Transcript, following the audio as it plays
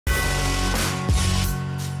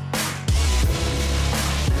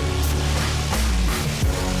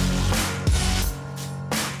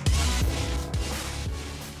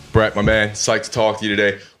Bret, my man, psyched to talk to you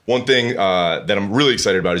today. One thing that I'm really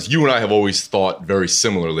excited about is you and I have always thought very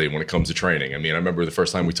similarly when it comes to training. I mean, I remember the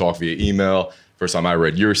first time we talked via email, first time I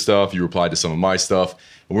read your stuff, you replied to some of my stuff,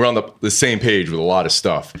 and we're on the same page with a lot of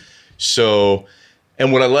stuff. So,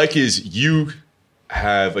 and what I like is you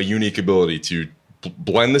have a unique ability to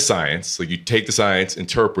blend the science, like you take the science,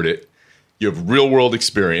 interpret it, you have real world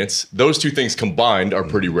experience. Those two things combined are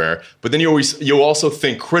pretty rare, but then you'll also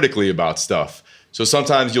think critically about stuff. So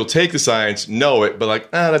sometimes you'll take the science, know it, but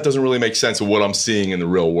like, that doesn't really make sense of what I'm seeing in the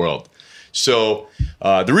real world. So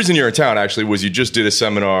the reason you're in town actually was you just did a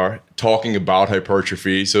seminar talking about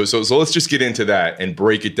hypertrophy. So let's just get into that and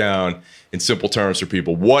break it down in simple terms for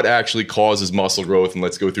people. What actually causes muscle growth? And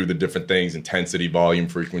let's go through the different things: intensity, volume,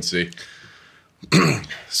 frequency.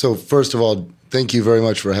 So first of all, thank you very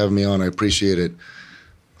much for having me on. I appreciate it.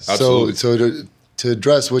 Absolutely. So to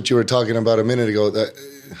address what you were talking about a minute ago,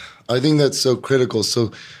 I think that's so critical.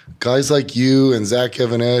 So guys like you and Zach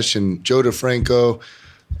Evanesh and Joe DeFranco,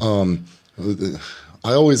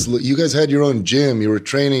 you guys had your own gym. You were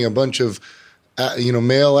training a bunch of,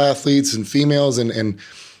 male athletes and females and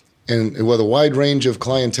with a wide range of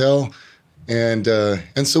clientele. And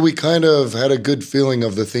so we kind of had a good feeling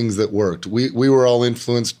of the things that worked. We were all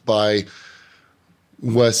influenced by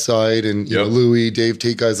West Side and Louis, Dave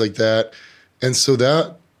Tate, guys like that. And so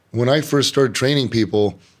that when I first started training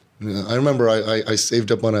people, I remember I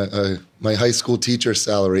saved up on my high school teacher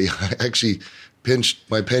salary. I actually pinched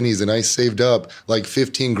my pennies and I saved up like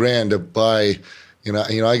 15 grand to buy,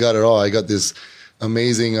 I got it all. I got this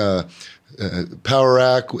amazing power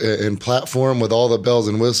rack and platform with all the bells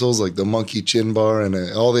and whistles, like the monkey chin bar and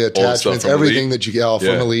all the attachments, everything Elite. That you get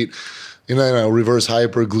from Elite. Reverse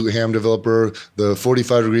hyper, glute ham developer, the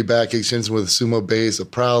 45-degree back extension with a sumo base, a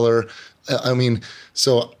prowler.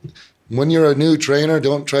 So when you're a new trainer,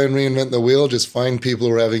 don't try and reinvent the wheel. Just find people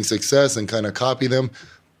who are having success and kind of copy them.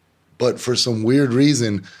 But for some weird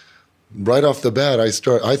reason, right off the bat, I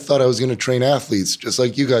thought I was going to train athletes, just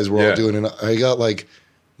like you guys were all doing. And I got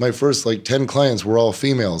my first 10 clients were all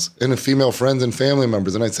females and female friends and family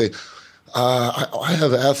members. And I'd say, I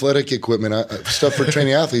have athletic equipment, stuff for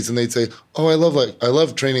training athletes. And they'd say, oh, I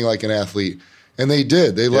love training like an athlete. And they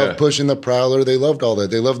did. They loved pushing the prowler. They loved all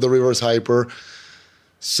that. They loved the reverse hyper.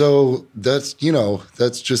 So that's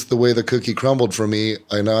just the way the cookie crumbled for me.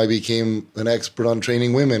 And I became an expert on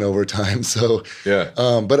training women over time. So,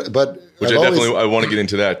 but which I want to get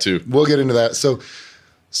into that too. We'll get into that. So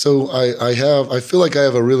I feel like I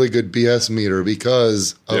have a really good BS meter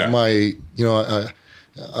because of my,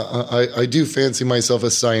 I do fancy myself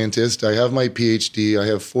a scientist. I have my PhD. I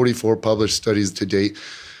have 44 published studies to date.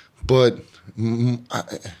 But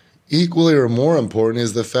equally or more important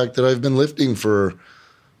is the fact that I've been lifting for,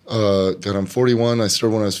 I'm 41. I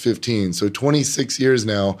started when I was 15. So 26 years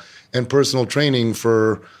now, and personal training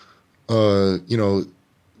for,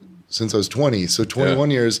 since I was 20. So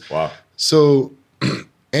 21 years. Wow. So,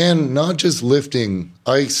 and not just lifting,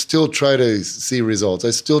 I still try to see results. I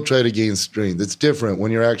still try to gain strength. It's different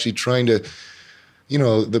when you're actually trying to,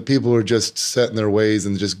 the people are just set in their ways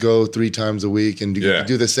and just go 3 times a week and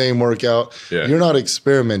do the same workout. Yeah. You're not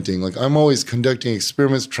experimenting. I'm always conducting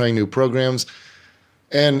experiments, trying new programs,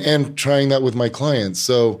 and trying that with my clients.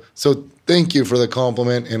 So thank you for the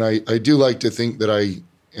compliment. And I do like to think that I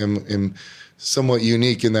am somewhat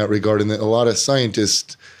unique in that regard, and that a lot of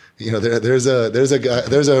scientists, there's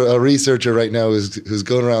a researcher right now who's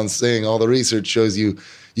going around saying all the research shows you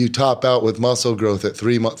top out with muscle growth at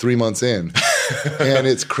 3 months in. And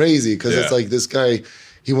it's crazy because it's like this guy,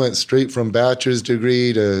 he went straight from bachelor's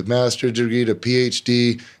degree to master's degree to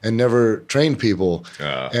PhD and never trained people.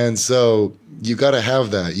 And so you got to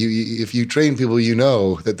have that. If you train people,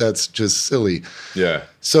 that's just silly. Yeah.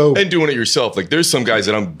 So, and doing it yourself. There's some guys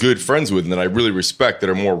that I'm good friends with and that I really respect that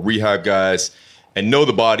are more rehab guys and know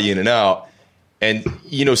the body in and out. And,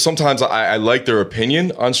 sometimes I like their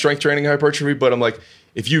opinion on strength training hypertrophy, but I'm like,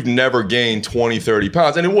 if you've never gained 20, 30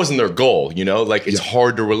 pounds, and it wasn't their goal, it's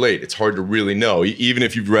hard to relate. It's hard to really know, even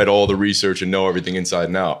if you've read all the research and know everything inside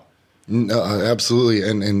and out. No, absolutely.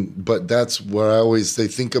 But that's where I always say,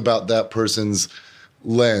 think about that person's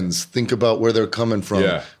lens. Think about where they're coming from.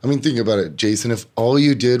 Yeah. Think about it, Jason. If all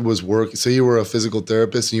you did was work, say you were a physical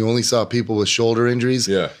therapist and you only saw people with shoulder injuries,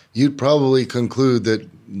 you'd probably conclude that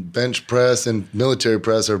bench press and military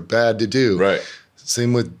press are bad to do. Right.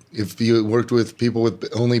 Same with if you worked with people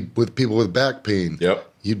with people with back pain. Yep.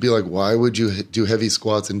 You'd be like, why would you do heavy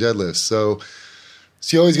squats and deadlifts? So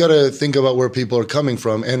you always got to think about where people are coming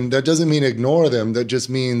from, and that doesn't mean ignore them. That just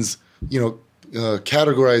means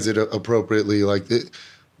categorize it appropriately.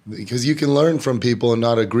 because you can learn from people and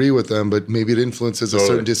not agree with them, but maybe it influences a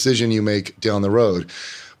certain decision you make down the road.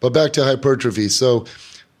 But back to hypertrophy. So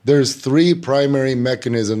there's 3 primary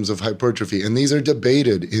mechanisms of hypertrophy, and these are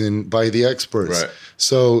debated by the experts. Right.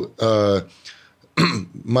 So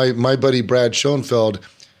my buddy Brad Schoenfeld,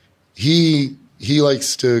 he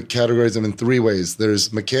likes to categorize them in 3 ways.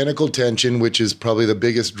 There's mechanical tension, which is probably the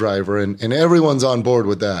biggest driver, and everyone's on board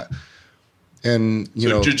with that. And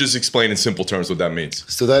just explain in simple terms what that means.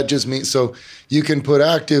 So that just means, so you can put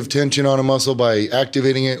active tension on a muscle by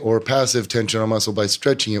activating it, or passive tension on a muscle by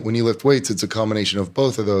stretching it. When you lift weights, it's a combination of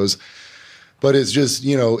both of those. But it's just,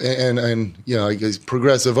 I guess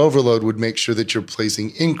progressive overload would make sure that you're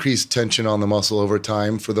placing increased tension on the muscle over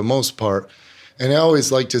time for the most part. And I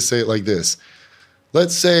always like to say it like this.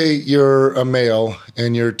 Let's say you're a male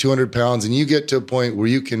and you're 200 pounds and you get to a point where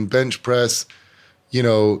you can bench press,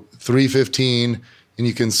 315, and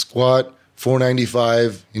you can squat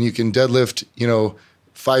 495, and you can deadlift,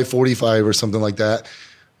 545 or something like that.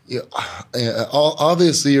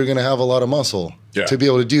 Obviously, you're going to have a lot of muscle to be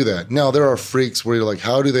able to do that. Now, there are freaks where you're like,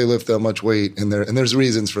 how do they lift that much weight? And there's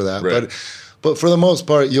reasons for that. Right. But for the most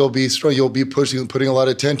part, you'll be strong. You'll be putting a lot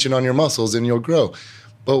of tension on your muscles, and you'll grow.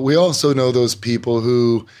 But we also know those people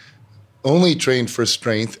who only trained for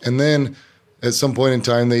strength, and then at some point in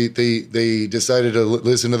time, they decided to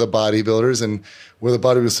listen to the bodybuilders, and where the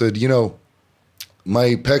bodybuilder said,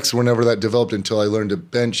 my pecs were never that developed until I learned to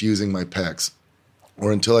bench using my pecs,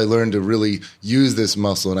 or until I learned to really use this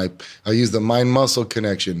muscle, and I use the mind-muscle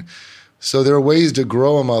connection. So there are ways to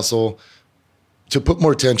grow a muscle, to put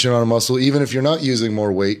more tension on a muscle, even if you're not using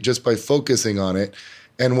more weight, just by focusing on it.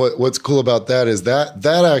 And what's cool about that is that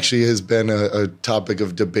actually has been a topic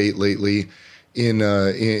of debate lately on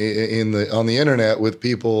the internet, with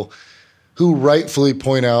people who rightfully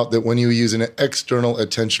point out that when you use an external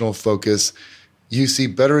attentional focus, you see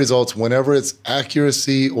better results whenever it's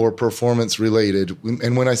accuracy or performance related.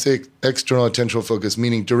 And when I say external attentional focus,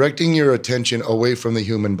 meaning directing your attention away from the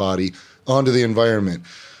human body onto the environment.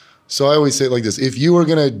 So I always say it like this. If you were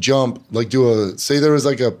going to jump, say there was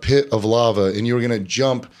like a pit of lava and you were going to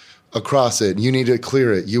jump across it, and you need to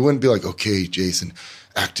clear it. You wouldn't be like, okay, Jason,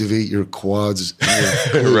 activate your quads and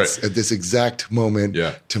your glutes right. at this exact moment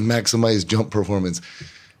to maximize jump performance.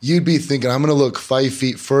 You'd be thinking, I'm going to look 5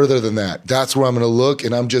 feet further than that. That's where I'm going to look,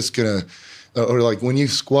 and I'm just going to, or like when you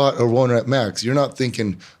squat or 1 rep max, you're not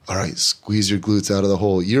thinking, all right, squeeze your glutes out of the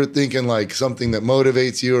hole. You're thinking like something that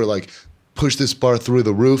motivates you, or like push this bar through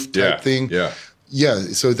the roof type thing. Yeah.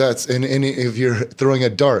 So that's, and if you're throwing a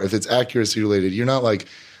dart, if it's accuracy related, you're not like,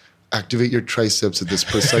 activate your triceps at this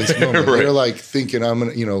precise moment. right. You're like thinking, I'm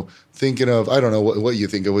going to, thinking of, I don't know what you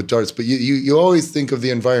think of with darts, but you always think of the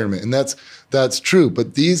environment, and that's true.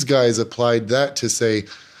 But these guys applied that to say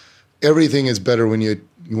everything is better when you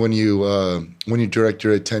direct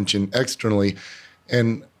your attention externally.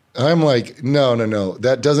 And I'm like, no,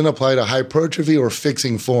 that doesn't apply to hypertrophy or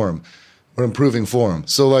fixing form or improving form.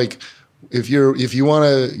 So like, if you want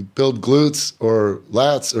to build glutes or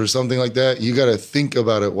lats or something like that, you got to think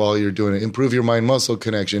about it while you're doing it. Improve your mind-muscle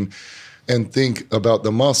connection and think about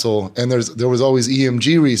the muscle. And there was always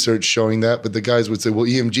EMG research showing that, but the guys would say, well,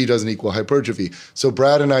 EMG doesn't equal hypertrophy. So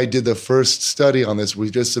Brad and I did the first study on this. We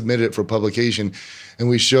just submitted it for publication, and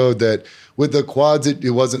we showed that with the quads,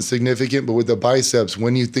 it wasn't significant, but with the biceps,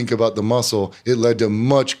 when you think about the muscle, it led to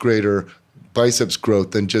much greater biceps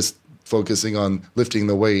growth than just focusing on lifting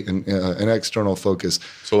the weight and an external focus.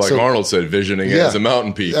 So Arnold said, visioning it as a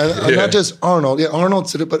mountain peak. Not just Arnold. Yeah, Arnold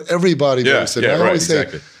said it, but every bodybuilder said it. I always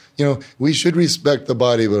say, we should respect the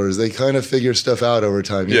bodybuilders. They kind of figure stuff out over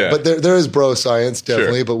time. But there is bro science,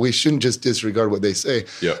 definitely, but we shouldn't just disregard what they say.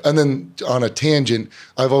 Yeah. And then on a tangent,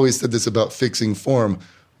 I've always said this about fixing form.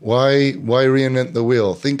 Why reinvent the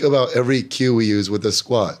wheel? Think about every cue we use with the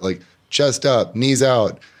squat, like chest up, knees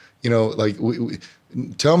out,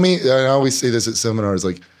 tell me, and I always say this at seminars,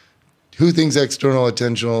 like, who thinks external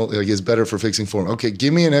attentional is better for fixing form? Okay,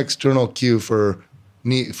 give me an external cue for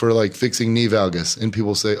fixing knee valgus, and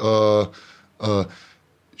people say,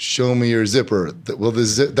 show me your zipper. Well,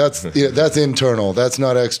 that's internal. That's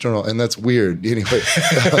not external, and that's weird. Anyway,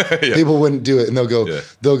 people wouldn't do it, and they'll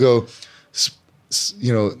go,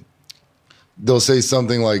 they'll say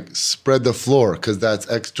something like spread the floor because that's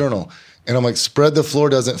external. And I'm like, spread the floor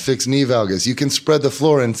doesn't fix knee valgus. You can spread the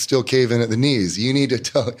floor and still cave in at the knees. They need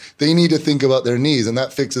to think about their knees, and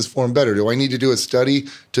that fixes form better. Do I need to do a study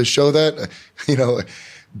to show that?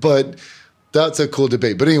 But that's a cool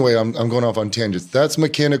debate. But anyway, I'm going off on tangents. That's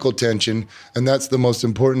mechanical tension, and that's the most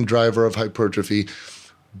important driver of hypertrophy.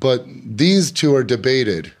 But these two are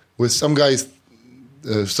debated, with some guys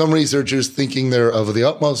some researchers thinking they're of the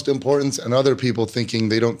utmost importance, and other people thinking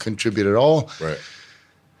they don't contribute at all. Right.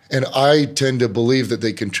 And I tend to believe that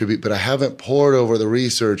they contribute, but I haven't pored over the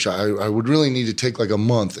research. I would really need to take like a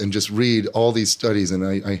month and just read all these studies. And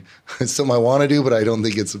it's something I want to do, but I don't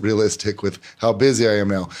think it's realistic with how busy I am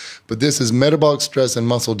now. But this is metabolic stress and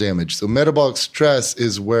muscle damage. So metabolic stress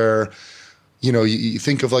is where, you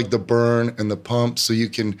think of like the burn and the pump. So you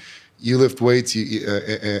lift weights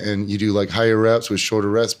and you do like higher reps with shorter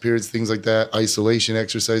rest periods, things like that, isolation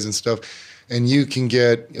exercise and stuff. And you can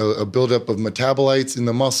get a buildup of metabolites in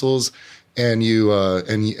the muscles, and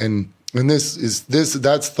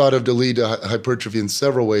that's thought of to lead to hypertrophy in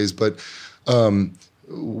several ways. But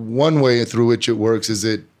one way through which it works is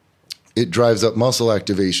it drives up muscle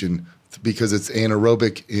activation because it's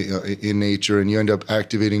anaerobic in nature, and you end up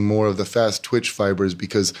activating more of the fast twitch fibers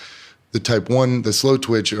because the type 1, the slow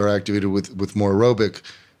twitch, are activated with more aerobic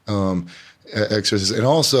exercises. And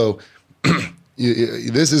also,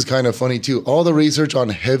 this is kind of funny too. All the research on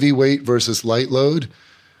heavy weight versus light load,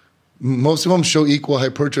 most of them show equal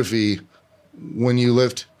hypertrophy when you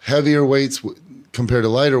lift heavier weights compared to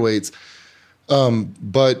lighter weights. And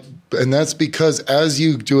that's because as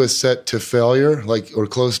you do a set to failure, or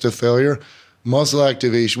close to failure, muscle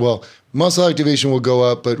activation will go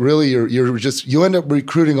up, but really you end up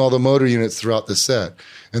recruiting all the motor units throughout the set.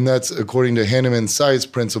 And that's according to Henneman's size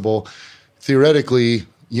principle. Theoretically,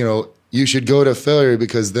 you should go to failure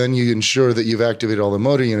because then you ensure that you've activated all the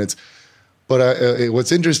motor units. But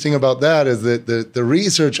what's interesting about that is that the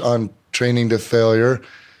research on training to failure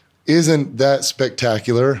isn't that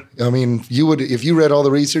spectacular. I mean, if you read all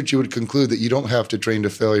the research, you would conclude that you don't have to train to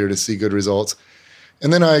failure to see good results.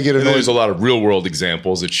 And then I get annoyed. There's a lot of real world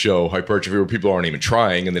examples that show hypertrophy where people aren't even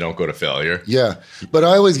trying and they don't go to failure. Yeah, but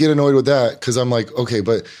I always get annoyed with that because I'm like, okay,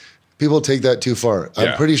 but people take that too far. Yeah.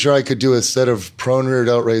 I'm pretty sure I could do a set of prone rear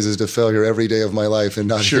delt raises to failure every day of my life and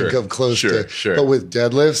not think I'm close to. Sure. But with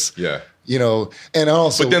deadlifts, and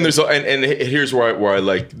also. But then there's and here's where I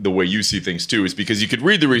like the way you see things too, is because you could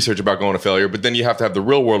read the research about going to failure, but then you have to have the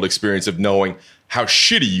real world experience of knowing how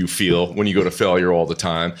shitty you feel when you go to failure all the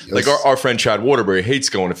time. Yes. Like our friend Chad Waterbury hates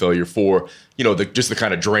going to failure for just the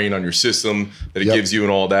kind of drain on your system that it gives you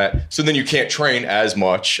and all that. So then you can't train as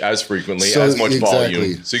much, as frequently, as much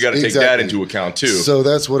volume. So you got to take that into account too. So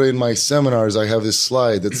that's what in my seminars I have this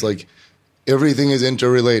slide that's like everything is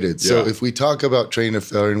interrelated. So if we talk about training to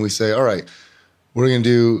failure and we say, all right, we're going to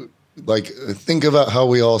do think about how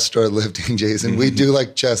we all start lifting, Jason. We do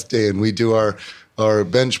like chest day and we do our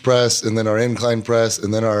bench press and then our incline press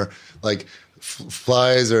and then our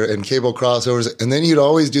flies and cable crossovers, and then you'd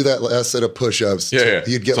always do that last set of push-ups.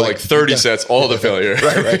 You'd get so 30 sets, all the failure.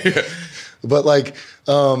 right. But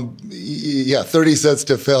 30 sets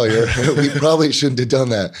to failure. We probably shouldn't have done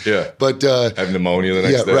that. Yeah. But have pneumonia the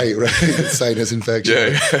next day. Right. Sinus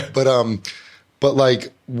infection.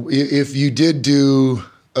 But if you did do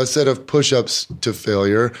a set of push-ups to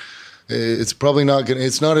failure, it's probably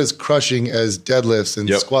it's not as crushing as deadlifts and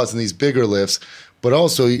squats and these bigger lifts. But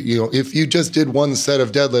also, if you just did one set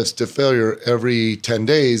of deadlifts to failure every 10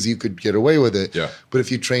 days, you could get away with it. Yeah. But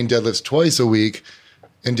if you trained deadlifts twice a week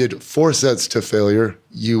and did 4 sets to failure,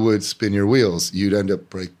 you would spin your wheels. You'd end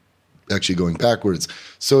up actually going backwards.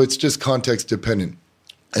 So it's just context dependent.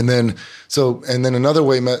 And then another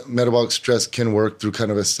way metabolic stress can work through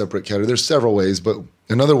kind of a separate category. There's several ways, but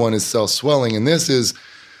another one is cell swelling, and this is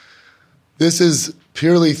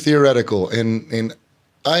purely theoretical, and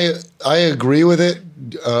I agree with it,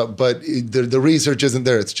 but the research isn't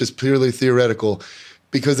there. It's just purely theoretical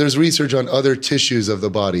because there's research on other tissues of the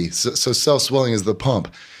body. So cell swelling is the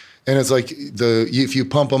pump, and it's like if you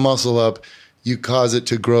pump a muscle up, you cause it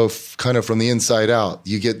to grow kind of from the inside out.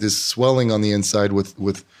 You get this swelling on the inside with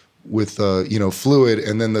fluid,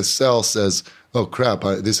 and then the cell says, "Oh crap,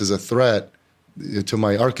 this is a threat to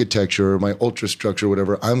my architecture or my ultrastructure,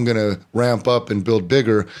 whatever. I'm going to ramp up and build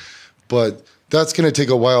bigger," but that's going to take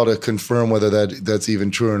a while to confirm whether that's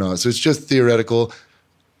even true or not. So it's just theoretical,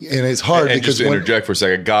 and it's hard. And because just to interject for a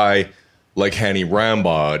second, a guy like Henny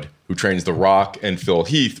Rambod, who trains The Rock and Phil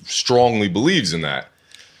Heath, strongly believes in that.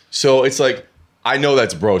 So it's like, I know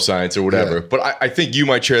that's bro science or whatever, but I think you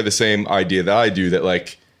might share the same idea that I do,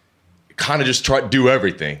 that kind of just do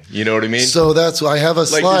everything. You know what I mean? So that's why I have a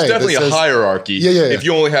slide. There's definitely a hierarchy. Yeah. If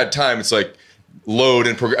you only had time, it's like load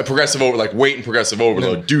and progressive over, weight and progressive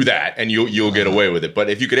overload. Do that, and you'll get away with it. But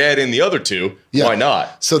if you could add in the other two, why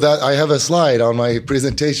not? So that I have a slide on my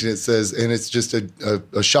presentation. It says, and it's just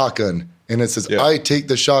a shotgun, and it says I take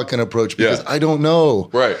the shotgun approach because I don't know.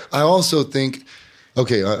 Right. I also think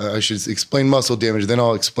Okay, I should explain muscle damage, then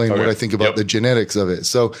I'll explain what I think about the genetics of it.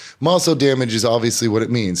 So muscle damage is obviously what it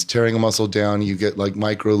means. Tearing a muscle down, you get like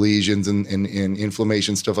micro lesions and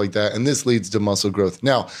inflammation, stuff like that. And this leads to muscle growth.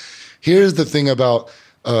 Now, here's the thing about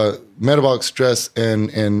metabolic stress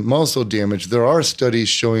and muscle damage. There are studies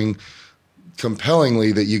showing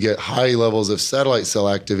compellingly that you get high levels of satellite cell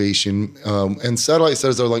activation. And satellite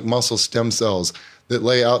cells are like muscle stem cells that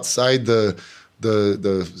lay outside the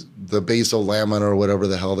basal lamina or whatever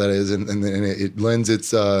the hell that is, and it lends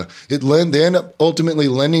its they end up ultimately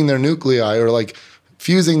lending their nuclei or like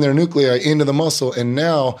fusing their nuclei into the muscle. And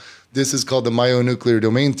now this is called the myonuclear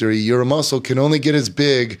domain theory. Your muscle can only get as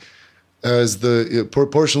big as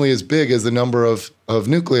proportionally as big as the number of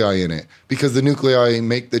nuclei in it, because the nuclei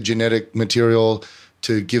make the genetic material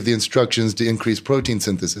to give the instructions to increase protein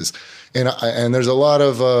synthesis. And there's a lot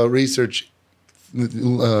of research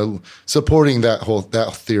supporting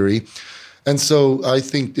that theory. And so I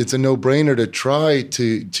think it's a no-brainer to try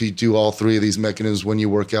to do all three of these mechanisms when you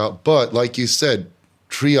work out. But like you said,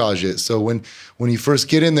 triage it. So when you first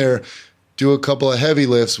get in there, do a couple of heavy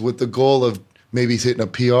lifts with the goal of maybe hitting a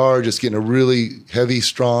PR, just getting a really heavy,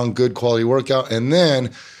 strong, good quality workout. And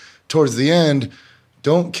then towards the end,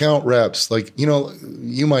 don't count reps. Like,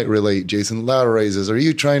 you might relate, Jason, lateral raises. Are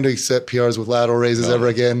you trying to set PRs with lateral raises ever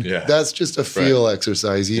again? Yeah. That's just a feel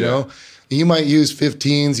exercise, you know? You might use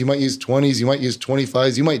 15s, you might use 20s, you might use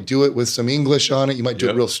 25s. You might do it with some English on it. You might do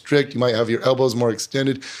it real strict. You might have your elbows more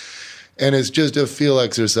extended. And it's just a feel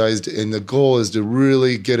exercise. And the goal is to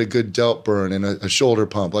really get a good delt burn and a shoulder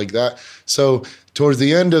pump like that. So towards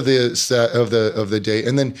the end of the set of the day,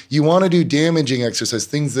 and then you want to do damaging exercise,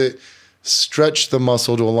 things that stretch the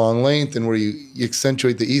muscle to a long length and where you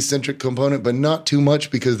accentuate the eccentric component, but not too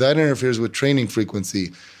much, because that interferes with training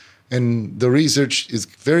frequency. And the research is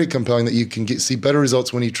very compelling that you can see better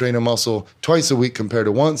results when you train a muscle twice a week compared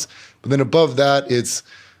to once. But then above that, it's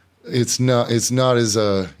not as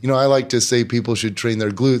I like to say people should train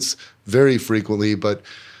their glutes very frequently, but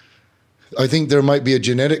I think there might be a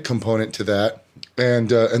genetic component to that. And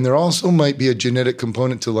there also might be a genetic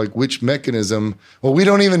component to like which mechanism. Well, we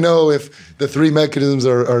don't even know if the three mechanisms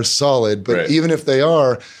are solid, but even if they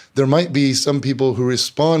are, there might be some people who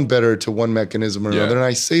respond better to one mechanism or another. And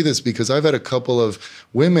I say this because I've had a couple of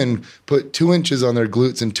women put 2 inches on their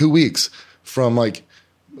glutes in 2 weeks from like,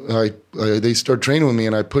 they start training with me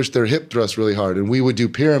and I push their hip thrust really hard. And we would do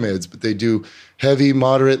pyramids, but they do heavy,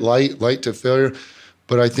 moderate, light to failure.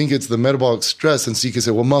 But I think it's the metabolic stress. And so you can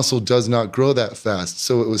say, well, muscle does not grow that fast.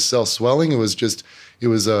 So it was cell swelling. It was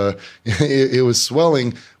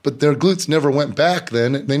swelling, but their glutes never went back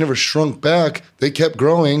then. They never shrunk back. They kept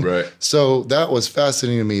growing. Right. So that was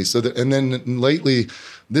fascinating to me. And then lately,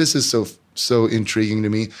 this is so intriguing to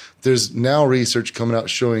me. There's now research coming out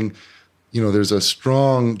showing, there's a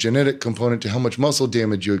strong genetic component to how much muscle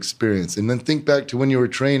damage you experience. And then think back to when you were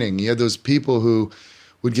training. You had those people who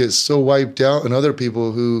would get so wiped out and other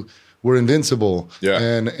people who were invincible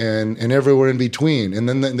and everywhere in between. And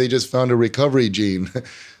then they just found a recovery gene.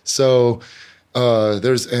 So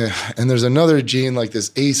there's another gene like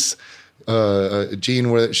this ACE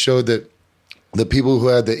gene where it showed that the people who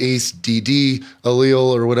had the ACE DD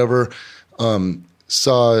allele or whatever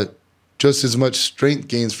saw just as much strength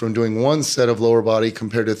gains from doing one set of lower body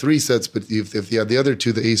compared to 3 sets. But if you had the other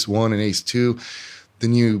two, the ACE1 and ACE2,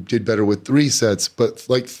 then you did better with 3 sets. But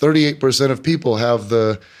like 38% of people have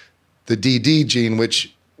the DD gene,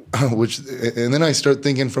 which, and then I start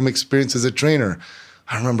thinking from experience as a trainer.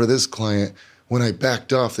 I remember this client, when I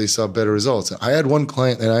backed off, they saw better results. I had one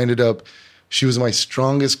client that she was my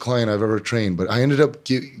strongest client I've ever trained, but I ended up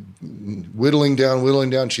whittling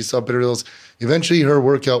down. She saw better results. Eventually her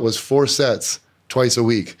workout was 4 sets twice a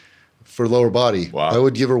week for lower body. Wow. I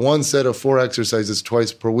would give her 1 set of 4 exercises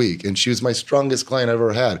twice per week. And she was my strongest client I've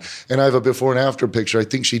ever had. And I have a before and after picture. I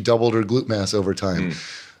think she doubled her glute mass over time.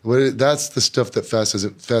 That's the stuff that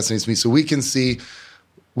fascinates me. So we can see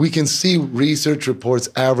research reports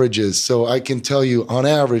averages. So I can tell you on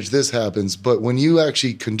average this happens. But when you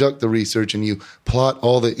actually conduct the research and you plot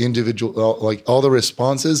all the all the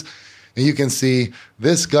responses, and you can see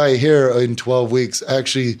this guy here in 12 weeks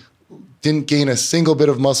actually didn't gain a single bit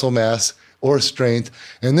of muscle mass or strength.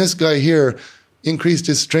 And this guy here increased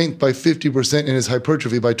his strength by 50% and his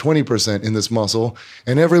hypertrophy by 20% in this muscle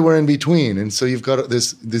and everywhere in between. And so you've got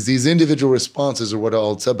these individual responses are what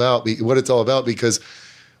it's all about, because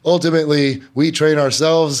ultimately we train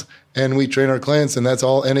ourselves and we train our clients, and that's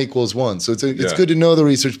all N equals 1. So it's good to know the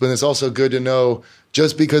research, but it's also good to know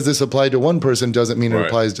just because this applied to one person doesn't mean it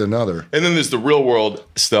applies to another. And then there's the real world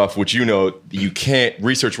stuff, which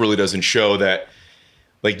research really doesn't show that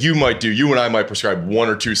like you and I might prescribe 1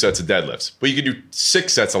 or 2 sets of deadlifts, but you can do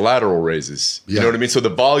 6 sets of lateral raises. You know what I mean? So the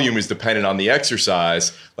volume is dependent on the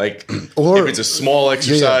exercise. Like or, if it's a small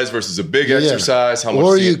exercise versus a big exercise, how much?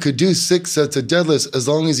 Or you could do 6 sets of deadlifts as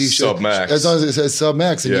long as you sub-max. As long as it says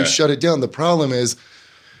sub-max and you shut it down. The problem is,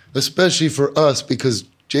 especially for us, because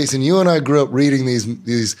Jason, you and I grew up reading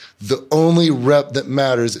these. The only rep that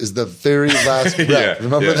matters is the very last rep.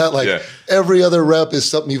 Remember that? Like every other rep is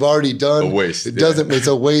something you've already done. A waste. It doesn't. It's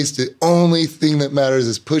a waste. The only thing that matters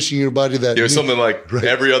is pushing your body that. Something like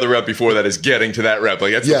every other rep before that is getting to that rep.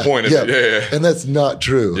 Like that's the point of it. Yeah. And that's not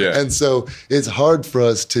true. Yeah. And so it's hard for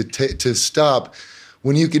us to stop.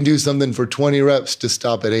 When you can do something for 20 reps to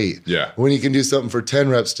stop at 8. Yeah. When you can do something for 10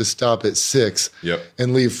 reps to stop at 6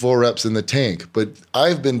 and leave 4 reps in the tank. But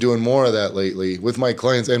I've been doing more of that lately with my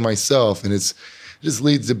clients and myself. And it just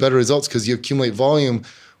leads to better results because you accumulate volume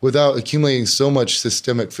without accumulating so much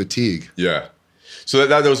systemic fatigue. Yeah. So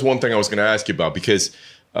that was one thing I was going to ask you about because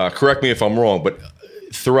correct me if I'm wrong, but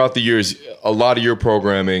throughout the years, a lot of your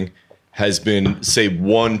programming has been, say,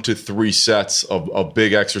 1 to 3 sets of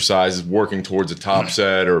big exercises working towards a top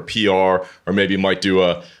set or a PR, or maybe you might do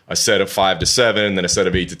a set of 5 to 7, then a set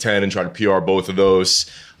of 8 to 10 and try to PR both of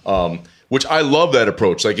those, which I love that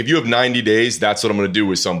approach. Like if you have 90 days, that's what I'm going to do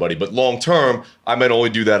with somebody. But long term, I might only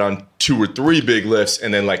do that on 2 or 3 big lifts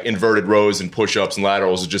and then like inverted rows and push-ups and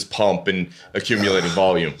laterals and just pump and accumulating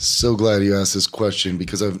volume. So glad you asked this question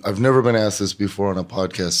because I've never been asked this before on a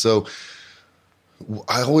podcast. So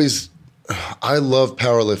I love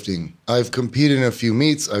powerlifting. I've competed in a few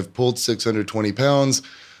meets. I've pulled 620 pounds.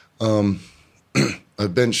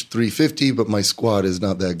 I've benched 350, but my squat is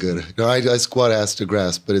not that good. I squat ass to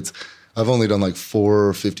grass, but I've only done like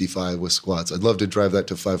 455 with squats. I'd love to drive that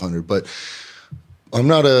to 500, but I'm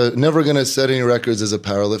never going to set any records as a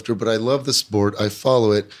powerlifter, but I love the sport. I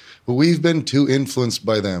follow it, but we've been too influenced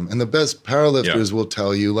by them. And the best powerlifters will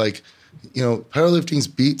tell you, like,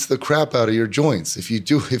 powerlifting beats the crap out of your joints if you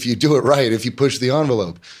do it right, if you push the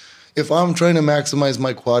envelope. If I'm trying to maximize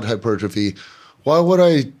my quad hypertrophy, why would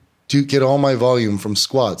I get all my volume from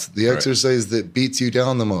squats, the exercise that beats you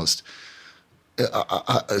down the most?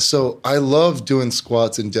 So I love doing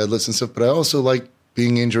squats and deadlifts and stuff, but I also like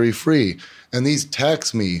being injury-free. And these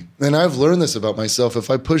tax me. And I've learned this about myself. If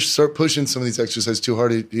I start pushing some of these exercises too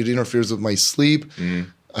hard, it interferes with my sleep.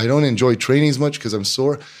 I don't enjoy training as much because I'm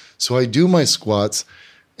sore. So I do my squats,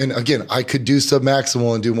 and again, I could do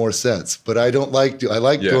submaximal and do more sets, but I don't like I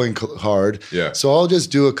like going hard. Yeah. So I'll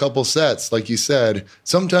just do a couple sets, like you said.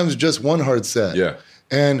 Sometimes just one hard set. Yeah.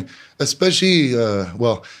 And especially,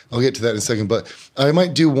 I'll get to that in a second, but I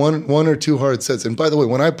might do one or 2 hard sets. And by the way,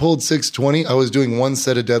 when I pulled 620, I was doing 1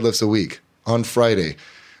 set of deadlifts a week on Friday.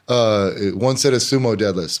 1 set of sumo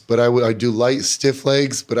deadlifts, but I do light stiff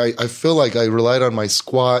legs, but I feel like I relied on my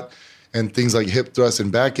squat and things like hip thrusts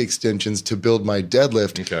and back extensions to build my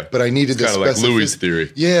deadlift. Okay. But I needed the specificity. Kind of like Louis'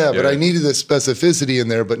 theory. Yeah, but I needed the specificity in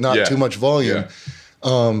there, but not too much volume.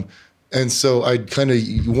 Yeah. And so I'd kind of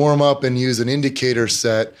warm up and use an indicator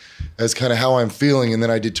set as kind of how I'm feeling, and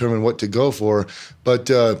then I determine what to go for. But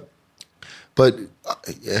have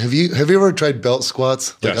you ever tried belt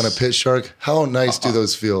squats like on a pit shark? How nice do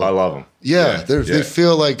those feel? I love them. Yeah, they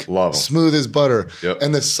feel like smooth as butter. Yep.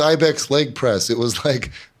 And the Cybex leg press, it was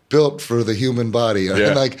like built for the human body. Yeah.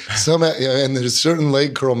 And like and there's certain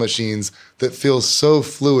leg curl machines that feel so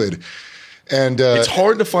fluid. And it's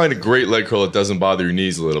hard to find a great leg curl that doesn't bother your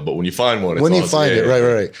knees a little, but when you find one, it's when you awesome. find it,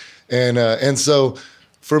 right. And so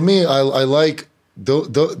for me, I like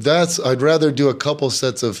I'd rather do a couple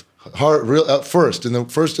sets of hard first in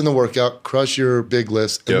the workout, crush your big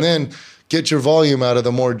lifts, and then get your volume out of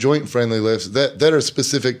the more joint friendly lifts that are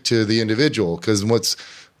specific to the individual, because what's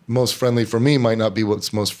most friendly for me might not be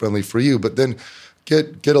what's most friendly for you. But then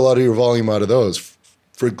get a lot of your volume out of those.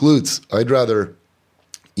 For glutes, I'd rather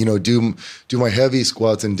do my heavy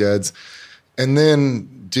squats and deads, and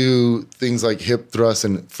then do things like hip thrusts.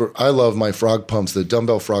 And I love my frog pumps, the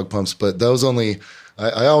dumbbell frog pumps, but those only.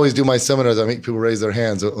 I always do my seminars. I make people raise their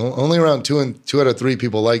hands. Only around 2 out of 3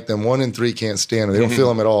 people like them. 1 in 3 can't stand them. They don't feel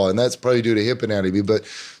them at all, and that's probably due to hip anatomy. But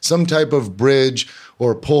some type of bridge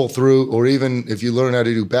or pull through, or even if you learn how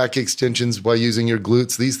to do back extensions by using your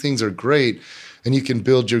glutes, these things are great, and you can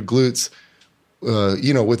build your glutes.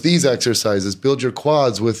 With these exercises, build your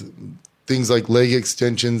quads with things like leg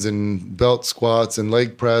extensions and belt squats and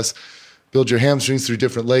leg press. Build your hamstrings through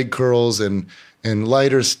different leg curls and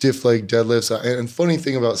lighter stiff leg deadlifts. And funny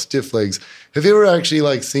thing about stiff legs, have you ever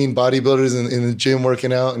actually seen bodybuilders in the gym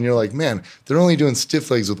working out, and you're like, man, they're only doing stiff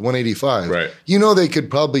legs with 185. Right. They could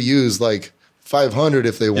probably use 500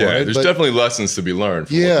 if they want Yeah, it. there's but definitely lessons to be learned.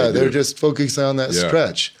 they're just focusing on that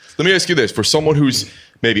stretch. Let me ask you this. For someone who's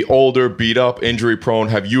maybe older, beat up, injury prone,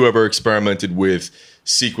 have you ever experimented with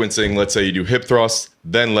sequencing? Let's say you do hip thrusts,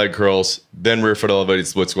 then leg curls, then rear foot elevated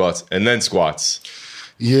split squats, and then squats.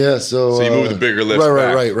 Yeah, so you move the bigger lifts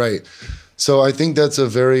back. Right. So I think that's a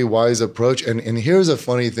very wise approach. And here's a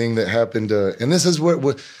funny thing that happened. And this is where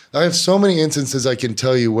I have so many instances I can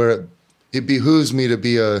tell you where it behooves me to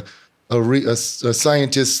be a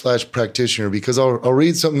scientist / practitioner, because I'll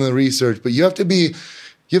read something in the research, but you have to be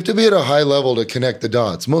at a high level to connect the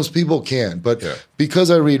dots. Most people can, but because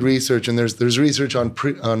I read research, and there's research on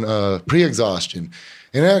pre-exhaustion,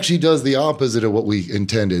 and it actually does the opposite of what we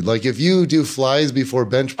intended. Like if you do flies before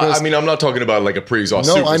bench press. I mean, I'm not talking about like a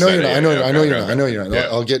pre-exhaust. No, I know you're not. I know you're not. Yeah.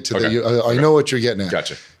 I'll get to that. I know what you're getting at.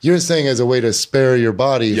 Gotcha. You're saying as a way to spare your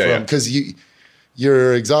body from, because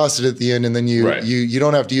you're exhausted at the end, and then you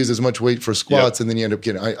don't have to use as much weight for squats, and then you end up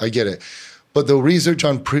getting. I get it. But the research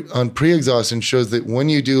on pre-exhaustion shows that when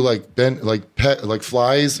you do like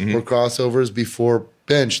flies or crossovers before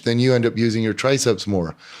bench, then you end up using your triceps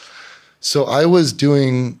more. So I was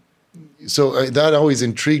doing, that always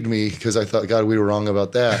intrigued me, because I thought, God, we were wrong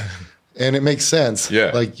about that. And it makes sense.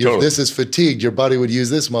 Yeah, like if this is fatigued, your body would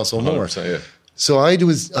use this muscle more. Yeah. So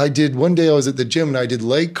one day I was at the gym and I did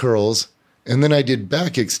leg curls, and then I did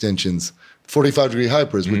back extensions, 45-degree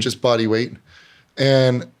hypers with just body weight.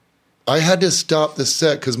 And I had to stop the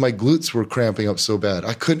set because my glutes were cramping up so bad.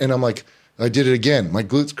 I couldn't, and I'm like, I did it again. My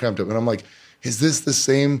glutes cramped up. And I'm like, is this the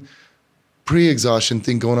same pre-exhaustion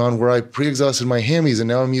thing going on where I pre-exhausted my hammies and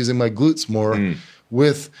now I'm using my glutes more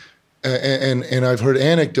with, and I've heard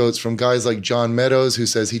anecdotes from guys like John Meadows, who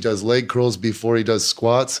says he does leg curls before he does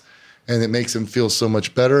squats, and it makes him feel so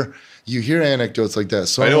much better. You hear anecdotes like that.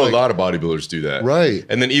 So I know a lot of bodybuilders do that. Right.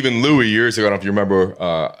 And then even Louis years ago, I don't know if you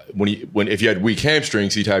remember, when if you had weak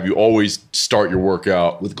hamstrings, he'd have you always start your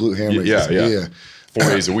workout with glute ham raises. Yeah.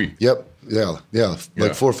 4 days a week. Yep. Yeah.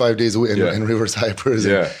 Like 4 or 5 days a week and reverse hypers.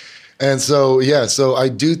 Yeah. And so I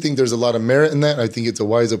do think there's a lot of merit in that. I think it's a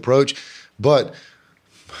wise approach. But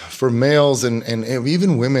for males and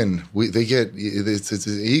even women, it's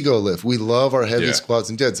an ego lift. We love our heavy squats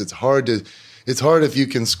and deads. It's hard if you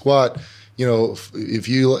can squat,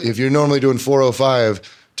 if you're normally doing 405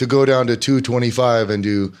 to go down to 225 and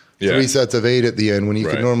do 3 sets of 8 at the end when you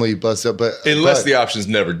could normally bust up. But unless the option's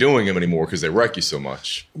never doing them anymore because they wreck you so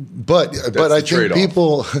much. But I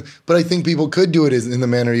think people could do it in the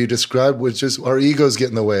manner you described, which is our egos get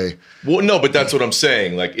in the way. Well, no, but that's what I'm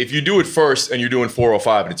saying. Like if you do it first and you're doing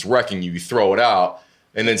 405 and it's wrecking you, you throw it out.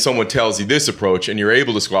 And then someone tells you this approach, and you're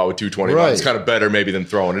able to squat with 225. It's kind of better maybe than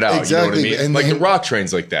throwing it out. Exactly. You know what I mean? Like the Rock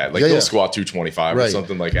trains like that. Like they'll squat 225 or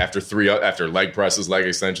something like after leg presses, leg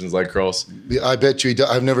extensions, leg curls. I bet you.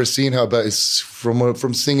 I've never seen how, but it's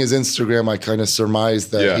from seeing his Instagram, I kind of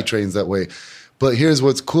surmised that he trains that way. But here's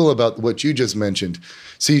what's cool about what you just mentioned.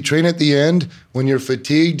 So you train at the end when you're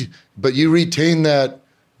fatigued, but you retain that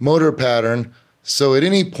motor pattern. So at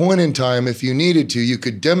any point in time, if you needed to, you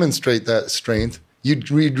could demonstrate that strength.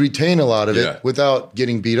 You'd retain a lot of it without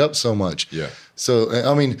getting beat up so much. Yeah. So,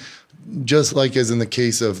 I mean, just like as in the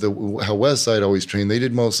case of how Westside always trained, they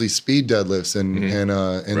did mostly speed deadlifts and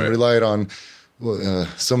relied on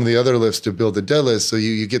some of the other lifts to build the deadlift. So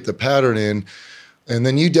you get the pattern in, and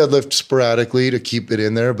then you deadlift sporadically to keep it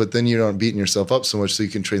in there, but then you're not beating yourself up so much, so you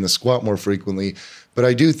can train the squat more frequently. But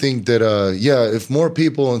I do think that, if more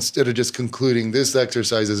people, instead of just concluding this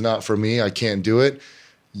exercise is not for me, I can't do it,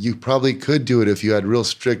 you probably could do it if you had real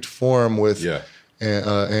strict form with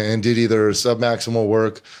and did either submaximal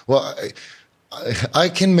work. Well, I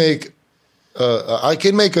can make a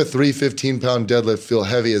 315-pound deadlift feel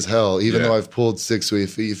heavy as hell, even though I've pulled 6. So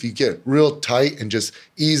if you get real tight and just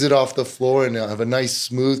ease it off the floor and have a nice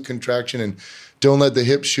smooth contraction and don't let the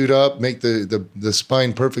hips shoot up, make the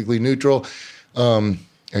spine perfectly neutral.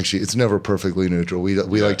 Actually, it's never perfectly neutral. We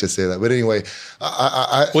like to say that. But anyway,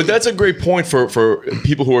 well, that's a great point for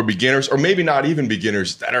people who are beginners, or maybe not even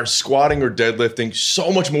beginners, that are squatting or deadlifting so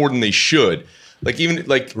much more than they should.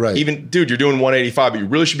 Even dude, you're doing 185, but you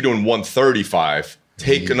really should be doing 135.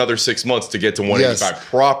 Take another 6 months to get to 185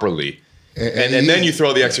 properly. And then you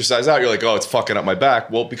throw the exercise out. You're like, oh, it's fucking up my back.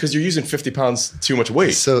 Well, because you're using 50 pounds too much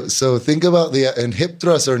weight. So think about and hip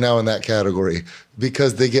thrusts are now in that category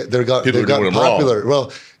because they've gotten popular.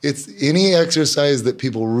 Well, it's any exercise that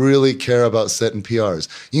people really care about setting PRs.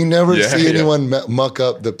 You never see anyone muck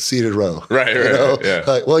up the seated row. Right.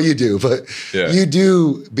 Like, well, you do, but you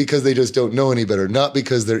do because they just don't know any better, not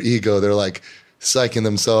because their ego. They're like, psyching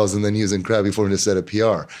themselves and then using crappy form to set a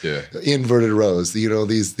PR. Yeah. Inverted rows,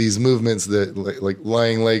 these movements that like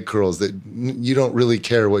lying leg curls that you don't really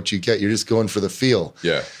care what you get. You're just going for the feel.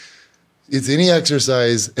 Yeah. It's any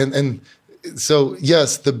exercise. And so,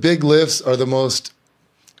 yes, the big lifts are the most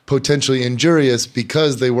potentially injurious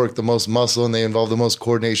because they work the most muscle and they involve the most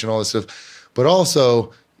coordination, all this stuff. But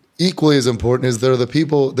also, equally as important is they're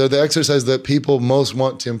the exercise that people most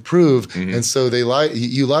want to improve. And so you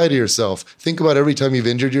lie to yourself. Think about every time you've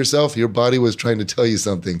injured yourself, your body was trying to tell you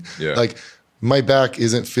something. Yeah. Like, my back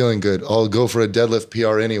isn't feeling good. I'll go for a deadlift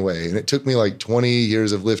PR anyway. And it took me like 20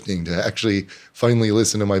 years of lifting to actually finally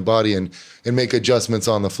listen to my body and make adjustments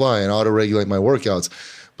on the fly and auto-regulate my workouts.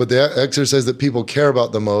 But the exercise that people care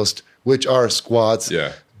about the most, which are squats,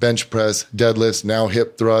 bench press, deadlifts, now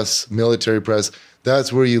hip thrusts, military press,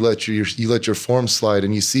 that's where you let your form slide,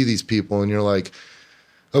 and you see these people and you're like,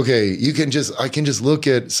 okay, I can just look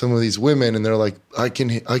at some of these women and they're like, I can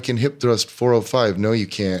hip thrust 405. No, you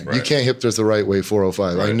can't. Right. You can't hip thrust the right way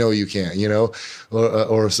 405. Right. I know you can't,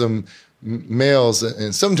 or some males,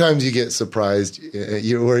 and sometimes you get surprised.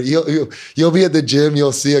 You'll be at the gym,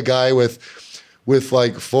 you'll see a guy with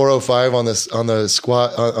like 405 on the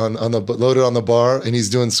squat on the loaded on the bar, and he's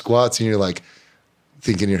doing squats, and you're like,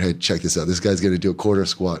 think in your head, check this out. This guy's going to do a quarter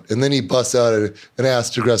squat. And then he busts out an ass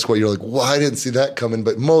to grass squat. You're like, well, I didn't see that coming.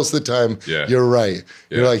 But most of the time, you're right.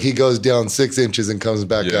 You're like, he goes down 6 inches and comes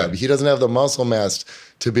back up. He doesn't have the muscle mass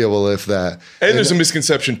to be able to lift that. And there's a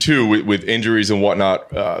misconception, too, with injuries and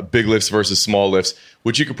whatnot, big lifts versus small lifts,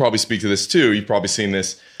 which you could probably speak to this, too. You've probably seen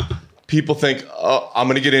this. People think, oh, I'm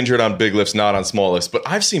going to get injured on big lifts, not on small lifts. But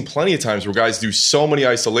I've seen plenty of times where guys do so many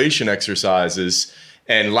isolation exercises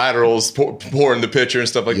and laterals, pour in the pitcher and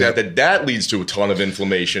stuff like that leads to a ton of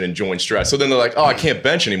inflammation and joint stress. So then they're like, oh, I can't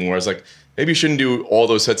bench anymore. I was like, maybe you shouldn't do all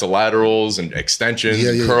those sets of laterals and extensions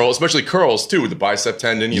and curls, especially curls too, with the bicep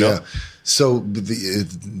tendon, you know? So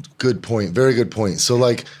good point. Very good point. So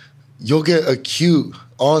like you'll get acute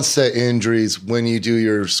onset injuries when you do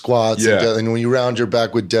your squats and when you round your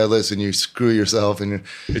back with deadlifts and you screw yourself. And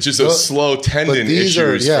it's just those slow tendon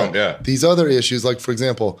issues. These other issues, like for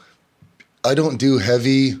example, I don't do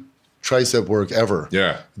heavy tricep work ever.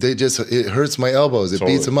 Yeah. It hurts my elbows. It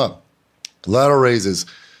beats them up. Lateral raises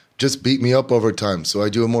just beat me up over time. So I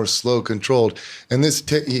do a more slow controlled. And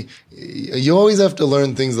you always have to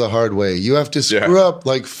learn things the hard way. You have to screw up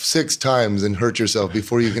like 6 times and hurt yourself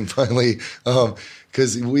before you can finally,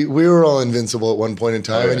 because we were all invincible at one point in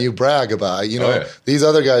time, and you brag about it. These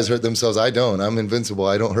other guys hurt themselves. I don't. I'm invincible.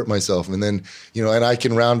 I don't hurt myself. And then, and I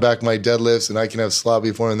can round back my deadlifts, and I can have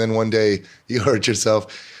sloppy form, and then one day you hurt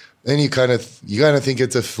yourself. Then you kind of think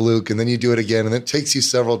it's a fluke, and then you do it again, and it takes you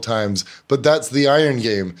several times. But that's the iron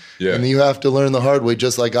game, and you have to learn the hard way,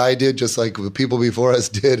 just like I did, just like the people before us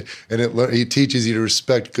did, and it teaches you to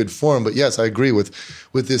respect good form. But yes, I agree with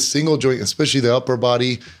this single joint, especially the upper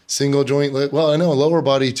body single joint. Well, I know lower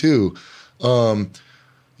body too.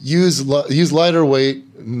 Use lighter weight,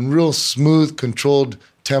 real smooth, controlled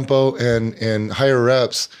tempo, and higher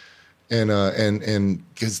reps. And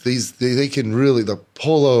because they can really, the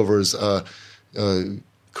pullovers,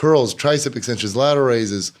 curls, tricep extensions, lateral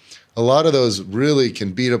raises, a lot of those really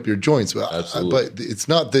can beat up your joints. Absolutely. But it's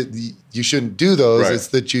not that you shouldn't do those. Right. It's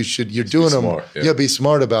that you're doing them. Smart, be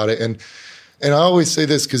smart about it. And I always say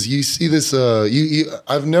this because you see this.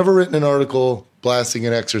 I've never written an article blasting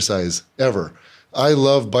an exercise ever. I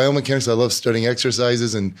love biomechanics. I love studying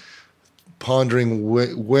exercises and pondering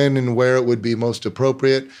when and where it would be most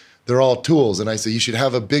appropriate. They're all tools, and I say you should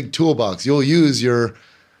have a big toolbox. You'll use your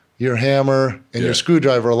hammer and your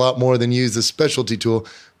screwdriver a lot more than use the specialty tool.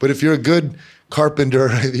 But if you're a good carpenter,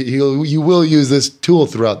 you will use this tool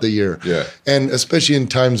throughout the year. Yeah. And especially in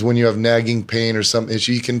times when you have nagging pain or some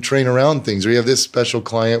issue, you can train around things. Or you have this special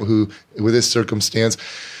client who, with this circumstance.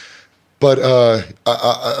 But a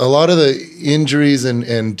lot of the injuries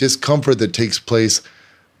and discomfort that takes place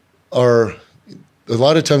are, a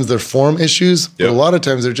lot of times they're form issues, but a lot of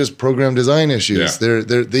times they're just program design issues. Yeah.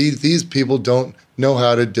 These people don't know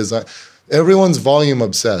how to design. Everyone's volume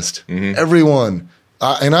obsessed. Mm-hmm. Everyone.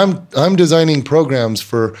 And I'm designing programs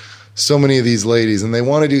for so many of these ladies, and they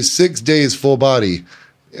want to do 6 days full body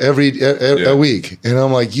a week. And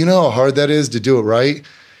I'm like, you know how hard that is to do it right?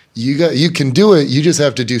 You can do it. You just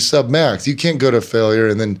have to do sub max. You can't go to failure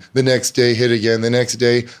and then the next day hit again. The next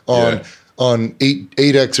day on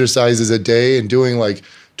eight exercises a day and doing like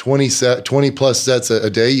 20 plus sets a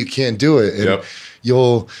day. You can't do it. And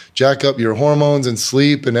you'll jack up your hormones and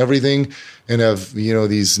sleep and everything, and have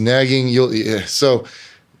these nagging. So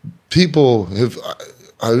people have.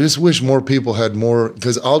 I just wish more people had more,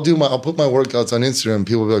 because I'll put my workouts on Instagram. And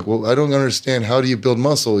people will be like, well, I don't understand. How do you build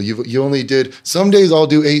muscle? You only did, some days I'll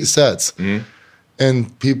do 8 sets. Mm-hmm.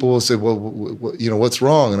 And people will say, well, what's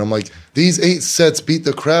wrong? And I'm like, these 8 sets beat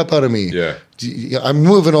the crap out of me. Yeah. I'm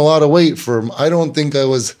moving a lot of weight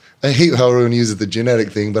I hate how everyone uses the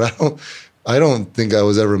genetic thing, but I don't think I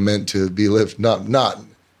was ever meant to be lifted.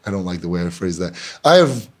 I don't like the way I phrase that.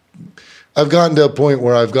 I've gotten to a point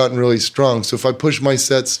where I've gotten really strong. So if I push my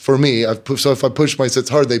sets, if I push my sets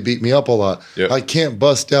hard, they beat me up a lot. Yep. I can't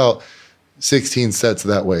bust out 16 sets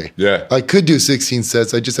that way. Yeah. I could do 16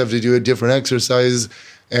 sets. I just have to do a different exercise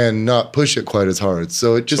and not push it quite as hard.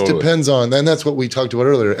 So it just depends on, and that's what we talked about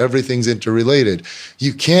earlier. Everything's interrelated.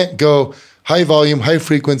 You can't go high volume, high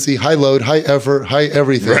frequency, high load, high effort, high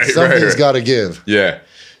everything. Right, Something's got to give. Yeah.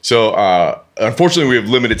 So unfortunately, we have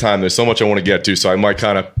limited time. There's so much I want to get to, so I might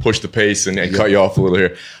kind of push the pace and cut you off a little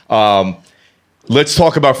here. Let's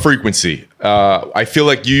talk about frequency. I feel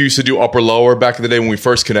like you used to do upper-lower back in the day when we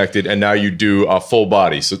first connected, and now you do full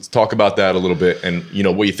body. So let's talk about that a little bit, and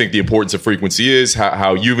what you think the importance of frequency is,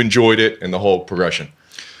 how you've enjoyed it, and the whole progression.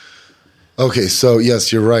 Okay, so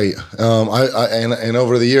yes, you're right. And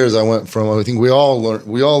over the years, I went from, I think we all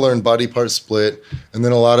learned body part split, and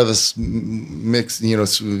then a lot of us mixed,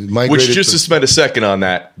 migrated. Which, just to spend a second on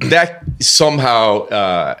that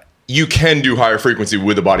somehow you can do higher frequency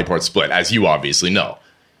with a body part split, as you obviously know.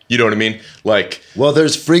 You know what I mean? Like, well,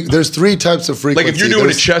 there's 3 types of frequency. Like if you're doing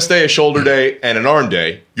a chest day, a shoulder day, and an arm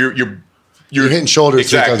day, you're hitting shoulders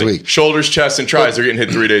 3 times a week. Shoulders, chest, and tris are getting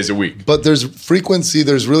hit 3 days a week. But there's frequency.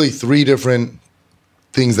 There's really 3 different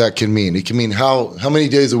things that can mean. It can mean how many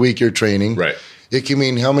days a week you're training. Right. It can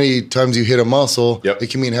mean how many times you hit a muscle. Yep. It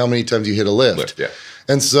can mean how many times you hit a lift. Yeah.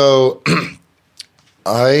 And so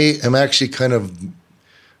I am actually kind of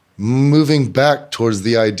moving back towards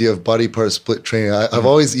the idea of body part split training. I've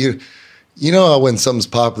always, how when something's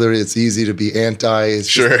popular, it's easy to be anti. It's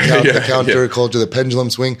sure. The counter culture, the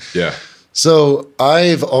pendulum swing. Yeah. So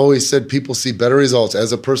I've always said people see better results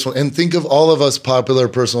as a personal, and think of all of us popular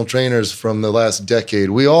personal trainers from the last decade.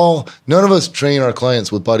 None of us train our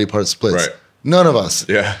clients with body part splits. Right. None of us.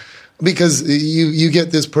 Yeah. Because you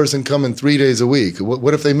get this person coming 3 days a week.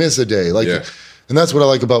 What if they miss a day? And that's what I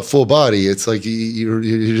like about full body. It's like you're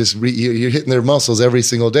hitting their muscles every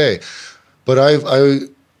single day. But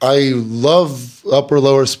I love upper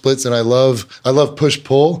lower splits, and I love push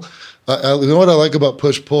pull. What I like about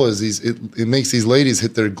push pull is it makes these ladies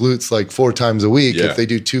hit their glutes like 4 times a week if they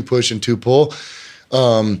do 2 push and 2 pull.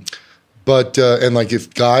 But like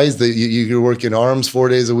if guys that you're working arms 4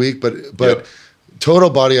 days a week, but Yep. Total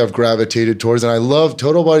body I've gravitated towards, and I love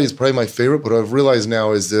total body is probably my favorite. But what I've realized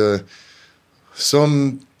now is the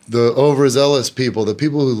overzealous people, the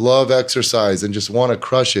people who love exercise and just want to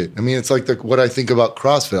crush it. I mean, it's like what I think about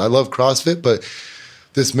CrossFit. I love CrossFit, but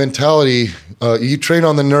this mentality, you train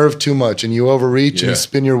on the nerve too much and you overreach and you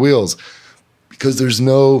spin your wheels because there's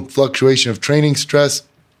no fluctuation of training stress,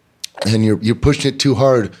 and you're pushing it too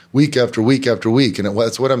hard week after week after week. And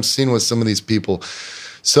that's what I'm seeing with some of these people.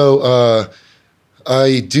 So I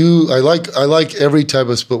like every type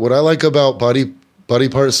of split. What I like about body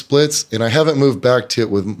part splits, and I haven't moved back to it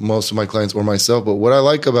with most of my clients or myself, but what I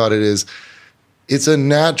like about it is it's a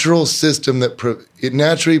natural system that it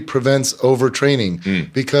naturally prevents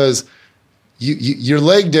overtraining because your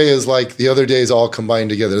leg day is like the other days all combined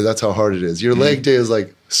together. That's how hard it is. Your leg day is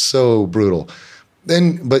like so brutal.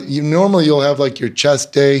 But normally you'll have like your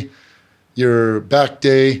chest day, your back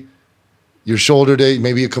day, your shoulder day.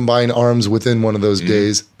 Maybe you combine arms within one of those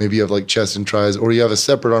days. Maybe you have like chest and tris, or you have a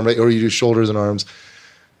separate arm day, or you do shoulders and arms.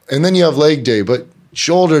 And then you have leg day. But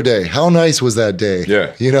shoulder day, how nice was that day?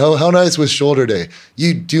 Yeah. How nice was shoulder day?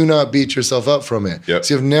 You do not beat yourself up from it. Yep.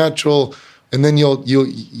 So you have natural, and then you'll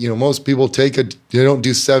most people they don't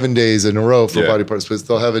do 7 days in a row for body part splits.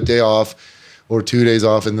 They'll have a day off or 2 days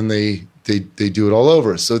off, and then they do it all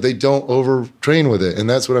over. So they don't overtrain with it. And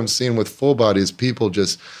that's what I'm seeing with full body is people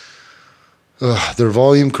just their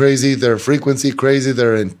volume crazy, their frequency crazy,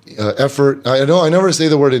 their effort. I never say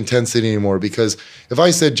the word intensity anymore, because if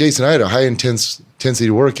I said, Jason, I had a high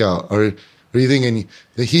intensity workout, are you thinking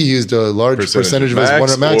that he used a large percentage of his 1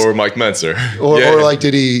 rep max? Or Mike Menzer? Or like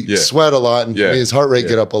did he sweat a lot and made his heart rate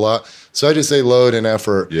get up a lot? So I just say load and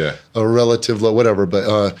effort, a relative load, whatever.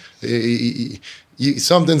 But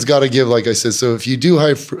something's got to give, like I said. So if you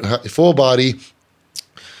do full body,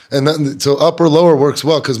 and then, so upper lower works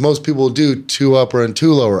well because most people do 2 upper and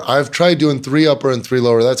 2 lower. I've tried doing 3 upper and 3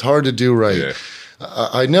 lower. That's hard to do right.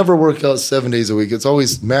 I never work out 7 days a week. It's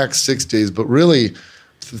always max 6 days, but really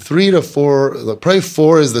 3 to 4, probably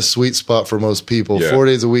 4 is the sweet spot for most people. 4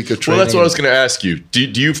 days a week of training. Well, that's what I was going to ask you. Do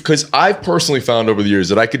you, because I've personally found over the years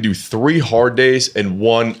that I could do 3 hard days and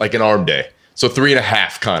 1, like an arm day. So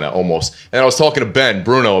 3.5 kind of almost. And I was talking to Ben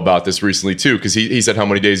Bruno about this recently too, because he said, how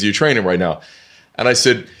many days are you training right now? And I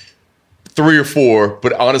said, 3 or 4,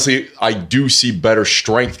 but honestly, I do see better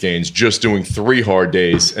strength gains just doing 3 hard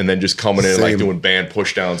days and then just coming in and like doing band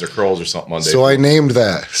push downs or curls or something on day. So I named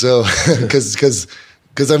that. So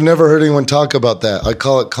because I've never heard anyone talk about that. I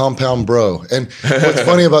call it compound bro. And what's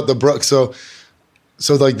funny about the bro, so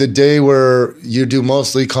like the day where you do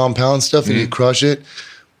mostly compound stuff and you crush it,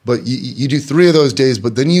 but you do 3 of those days,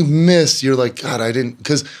 but then you miss, you're like, God, I didn't,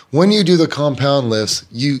 because when you do the compound lifts,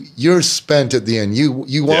 you're spent at the end. You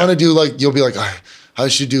want to do like, you'll be like, I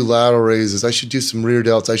should do lateral raises. I should do some rear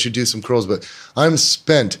delts. I should do some curls, but I'm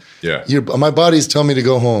spent. Yeah. My body's telling me to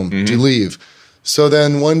go home, to leave. So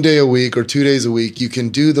then 1 day a week or 2 days a week, you can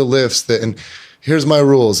do the lifts and here's my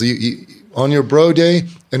rules. You on your bro day,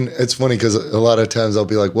 and it's funny because a lot of times I'll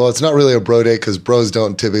be like, well, it's not really a bro day because bros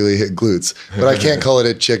don't typically hit glutes, but I can't call it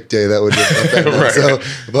a chick day. That would offend them. Right.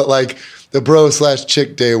 But like the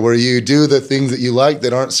bro/chick day where you do the things that you like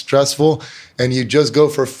that aren't stressful and you just go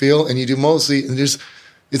for feel and you do mostly, and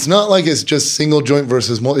it's not like it's just single joint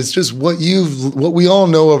versus more. It's just what we all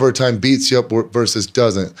know over time beats you up versus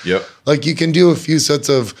doesn't. Yep. Like you can do a few sets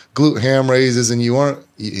of glute ham raises and you aren't,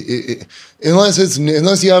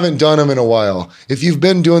 unless you haven't done them in a while. If you've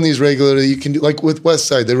been doing these regularly, you can do, like with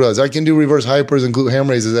Westside, they realize I can do reverse hypers and glute ham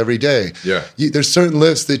raises every day. Yeah. There's certain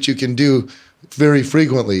lifts that you can do very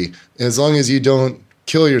frequently, as long as you don't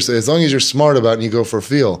kill yourself, as long as you're smart about it and you go for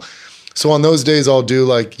feel. So on those days, I'll do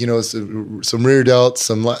like, some rear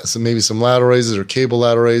delts, maybe some lateral raises or cable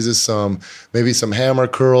lateral raises, maybe some hammer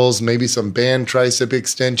curls, maybe some band tricep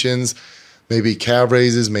extensions, maybe calf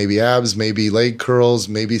raises, maybe abs, maybe leg curls,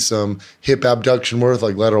 maybe some hip abduction work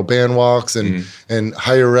like lateral band walks and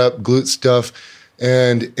higher rep glute stuff.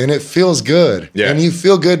 And it feels good. Yeah. And you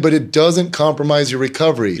feel good, but it doesn't compromise your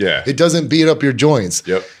recovery. Yeah. It doesn't beat up your joints.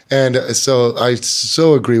 Yep. And so I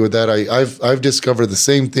so agree with that. I've discovered the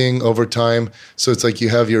same thing over time. So it's like you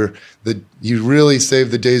have you really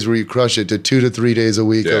save the days where you crush it to 2 to 3 days a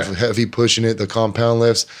week of heavy pushing it, the compound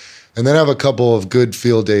lifts, and then have a couple of good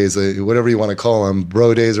feel days, whatever you want to call them,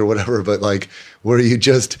 bro days or whatever. But like where you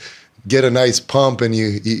just get a nice pump and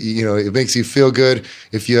you know it makes you feel good.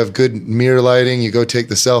 If you have good mirror lighting, you go take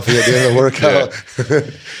the selfie at the end of the workout.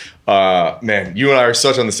 Man, you and I are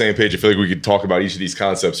such on the same page. I feel like we could talk about each of these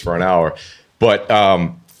concepts for an hour. But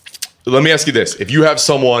let me ask you this. If you have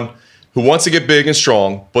someone who wants to get big and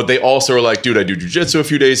strong, but they also are like, dude, I do jiu-jitsu a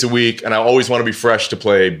few days a week, and I always want to be fresh to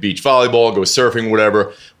play beach volleyball, go surfing,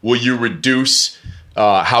 whatever, will you reduce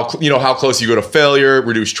how close you go to failure,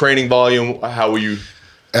 reduce training volume? How will you...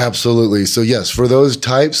 Absolutely. So yes, for those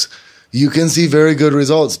types, you can see very good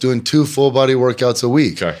results doing 2 full body workouts a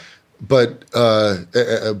week. Okay. But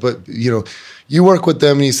you work with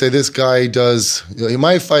them and you say, this guy does,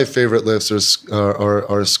 my 5 favorite lifts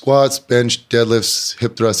are squats, bench, deadlifts,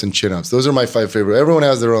 hip thrusts, and chin-ups. Those are my 5 favorite. Everyone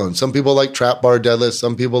has their own. Some people like trap bar deadlifts.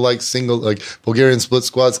 Some people like Bulgarian split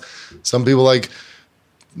squats. Some people like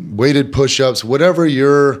weighted push-ups, whatever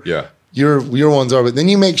your ones are. But then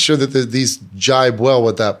you make sure that these jibe well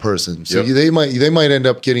with that person. So they might end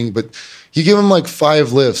up getting, but you give them like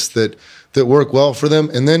 5 lifts that work well for them,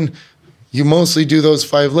 and then you mostly do those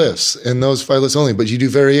 5 lifts and those 5 lifts only, but you do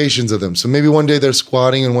variations of them. So maybe one day they're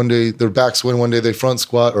squatting and one day they're back squatting, one day they front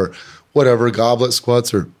squat or whatever, goblet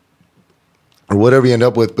squats or whatever you end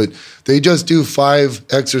up with. But they just do 5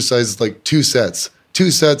 exercises, like 2 sets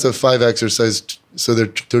of 5 exercises. So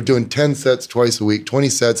they're doing 10 sets twice a week, 20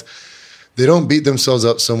 sets. They don't beat themselves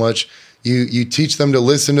up so much. You teach them to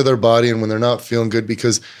listen to their body and when they're not feeling good,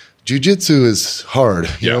 because jiu-jitsu is hard,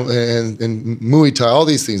 you know, and Muay Thai, all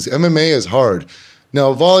these things. MMA is hard.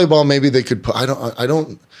 Now, volleyball, maybe they could put, I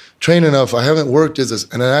don't train enough. I haven't worked as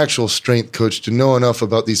an actual strength coach to know enough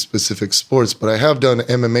about these specific sports, but I have done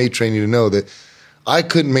MMA training to know that I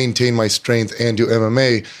couldn't maintain my strength and do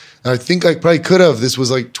MMA. And I think I probably could have. This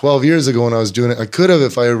was like 12 years ago when I was doing it. I could have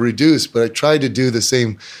if I reduced, but I tried to do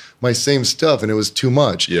my same stuff, and it was too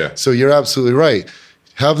much. Yeah. So you're absolutely right.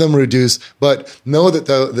 Have them reduce, but know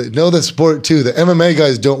that know the sport too. The MMA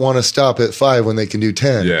guys don't want to stop at 5 when they can do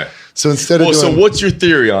 10. Yeah. So instead of so what's your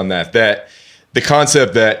theory on that? That the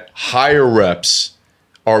concept that higher reps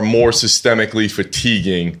are more systemically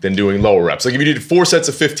fatiguing than doing lower reps. Like if you did 4 sets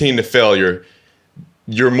of 15 to failure,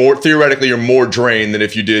 you're more drained than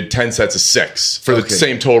if you did 10 sets of 6 for the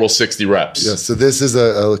same total 60 reps. Yeah. So this is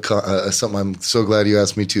something I'm so glad you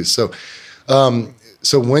asked me too. So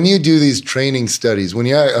So when you do these training studies,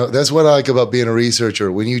 that's what I like about being a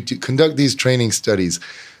researcher. When you conduct these training studies,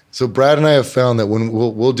 so Brad and I have found that when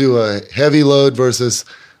we'll do a heavy load versus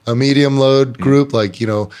a medium load group, like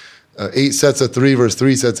 8 sets of 3 versus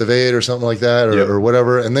 3 sets of 8 or something like that, or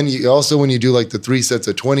whatever. And then you also, when you do like the 3 sets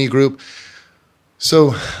of 20 group,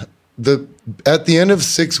 so at the end of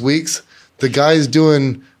 6 weeks, the guys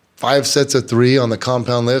doing 5 sets of 3 on the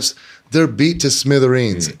compound lifts, they're beat to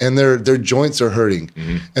smithereens, and their joints are hurting.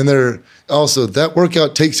 And they're also, that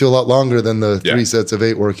workout takes you a lot longer than the 3 sets of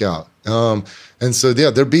 8 workout. And so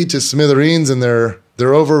they're beat to smithereens, and they're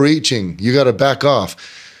overreaching. You got to back off.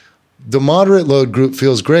 The moderate load group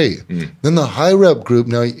feels great. Then the high rep group,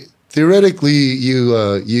 now theoretically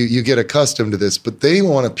you get accustomed to this, but they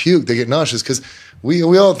want to puke. They get nauseous because we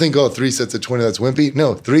all think, 3 sets of 20, that's wimpy.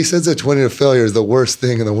 No, 3 sets of 20 to failure is the worst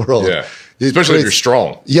thing in the world. Yeah. Especially if you're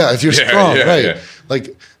strong. Yeah, if you're strong, right. Yeah.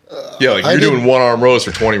 Like you're doing one arm rows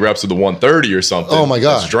for 20 reps with the 130 or something. Oh my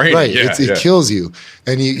God. It's draining. Right. It kills you,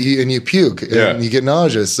 and you puke, and you get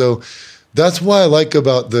nauseous. So that's why I like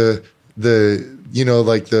about the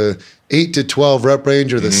 8 to 12 rep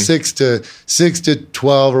range, or the 6 to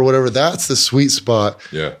 12 or whatever. That's the sweet spot.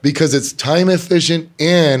 Yeah. Because it's time efficient,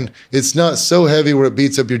 and it's not so heavy where it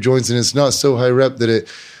beats up your joints, and it's not so high rep that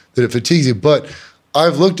it fatigues you. But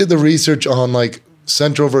I've looked at the research on like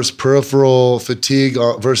central versus peripheral fatigue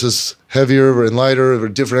versus heavier and lighter or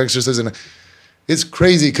different exercises, and it's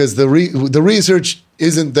crazy because the research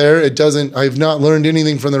isn't there. It doesn't. I've not learned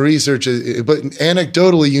anything from the research, but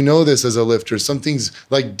anecdotally, this as a lifter. Some things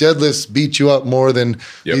like deadlifts beat you up more than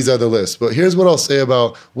these other lifts. But here's what I'll say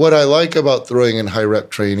about what I like about throwing in high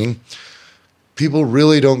rep training. People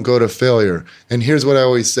really don't go to failure. And here's what I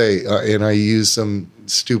always say, and I use some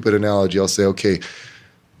stupid analogy. I'll say, okay,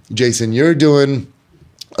 Jason, you're doing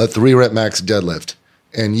a 3 rep max deadlift,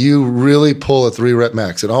 and you really pull a 3 rep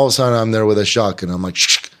max, and all of a sudden I'm there with a shotgun. I'm like,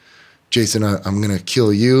 Jason, I'm going to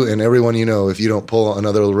kill you and everyone if you don't pull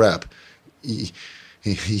another rep. You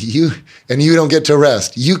don't get to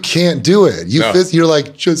rest. You can't do it. You're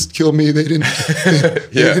like, just kill me. They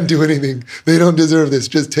didn't do anything. They don't deserve this.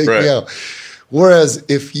 Just take me out. Whereas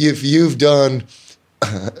if you've done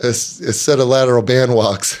a set of lateral band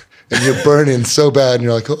walks and you're burning so bad, and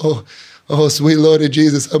you're like, oh, sweet Lord of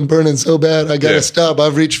Jesus, I'm burning so bad. I got to stop.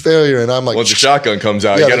 I've reached failure. And I'm like, once the shotgun comes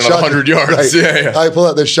out, you got another 100 yards. Right. Yeah. I pull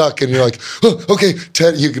out the shotgun, and you're like, oh, okay,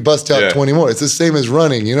 10, you can bust out 20 more. It's the same as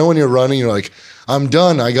running. When you're running, you're like, I'm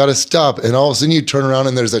done. I got to stop. And all of a sudden you turn around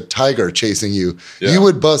and there's a tiger chasing you. Yeah. You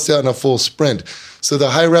would bust out in a full sprint. So the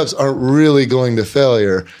high reps aren't really going to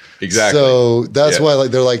failure. Exactly. So that's why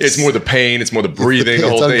they're like, it's more the pain, it's more the breathing, the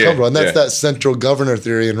whole thing. It's uncomfortable. And that's that central governor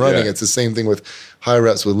theory in running. It's the same thing with high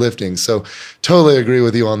reps with lifting. So totally agree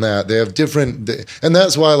with you on that. They have different, and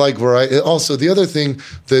that's why I like variety. Also, the other thing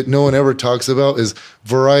that no one ever talks about is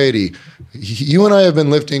variety. You and I have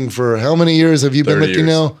been lifting for how many years have you been lifting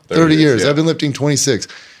now? 30 years. I've been lifting 26.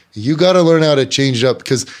 You got to learn how to change it up,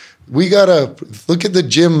 because we got to look at the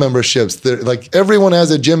gym memberships. Like everyone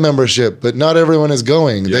has a gym membership, but not everyone is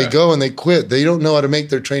going. They go and they quit. They don't know how to make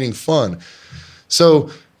their training fun.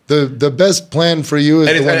 So the best plan for you is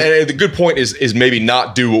and the good point is maybe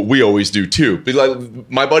not do what we always do too. But like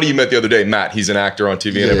my buddy you met the other day, Matt, he's an actor on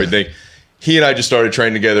TV and everything. He and I just started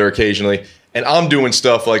training together occasionally. And I'm doing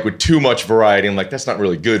stuff like with too much variety. I'm like, that's not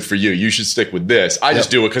really good for you. You should stick with this. I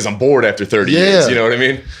just do it because I'm bored after 30 years. You know what I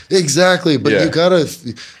mean? Exactly. But you gotta.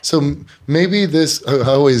 So maybe this. I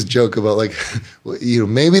always joke about like,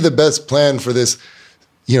 maybe the best plan for this,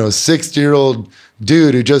 60-year-old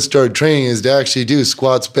dude who just started training is to actually do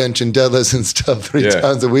squats, bench, and deadlifts and stuff 3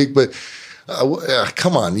 times a week. But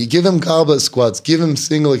come on, you give him goblet squats, give him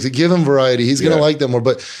single legs, give him variety. He's gonna like them more.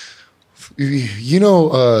 But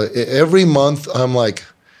every month I'm like,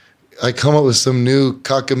 I come up with some new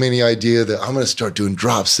cockamamie idea that I'm going to start doing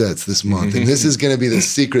drop sets this month. And this is going to be the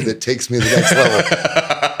secret that takes me to the next level.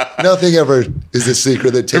 Nothing ever is a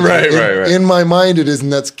secret that takes me. Right. In my mind it is,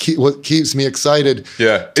 and that's what keeps me excited.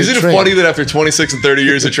 Yeah. Isn't it funny that after 26 and 30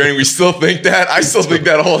 years of training, we still think that? I still think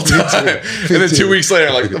that all the time. And then 2 weeks later,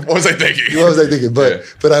 I'm like, what was I thinking?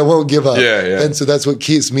 But I won't give up. And so that's what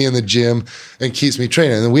keeps me in the gym and keeps me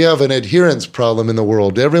training. And we have an adherence problem in the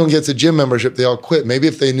world. Everyone gets a gym membership, they all quit. Maybe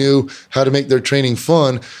if they knew how to make their training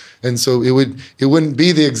fun, and so it wouldn't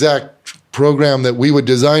be the exact program that we would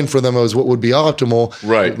design for them as what would be optimal.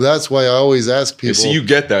 Right. That's why I always ask people. So you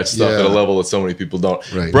get that stuff at a level that so many people don't.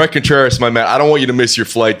 Right. Bret Contreras, my man, I don't want you to miss your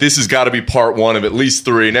flight. This has got to be part 1 of at least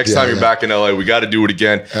 3. Next time you're back in LA, we got to do it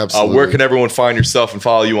again. Absolutely. Where can everyone find yourself and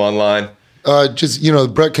follow you online? Just,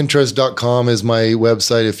 BretContreras.com is my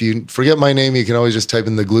website. If you forget my name, you can always just type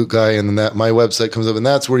in the Glute Guy, and then my website comes up, and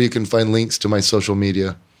that's where you can find links to my social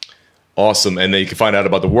media. Awesome. And then you can find out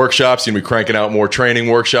about the workshops. You're going to be cranking out more training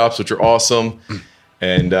workshops, which are awesome.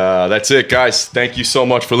 And that's it, guys. Thank you so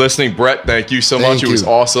much for listening. Bret, thank you so much. It was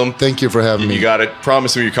awesome. Thank you for having me. You got it.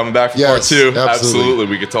 Promise me you're coming back for part 2. Absolutely.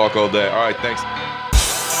 We could talk all day. All right, thanks.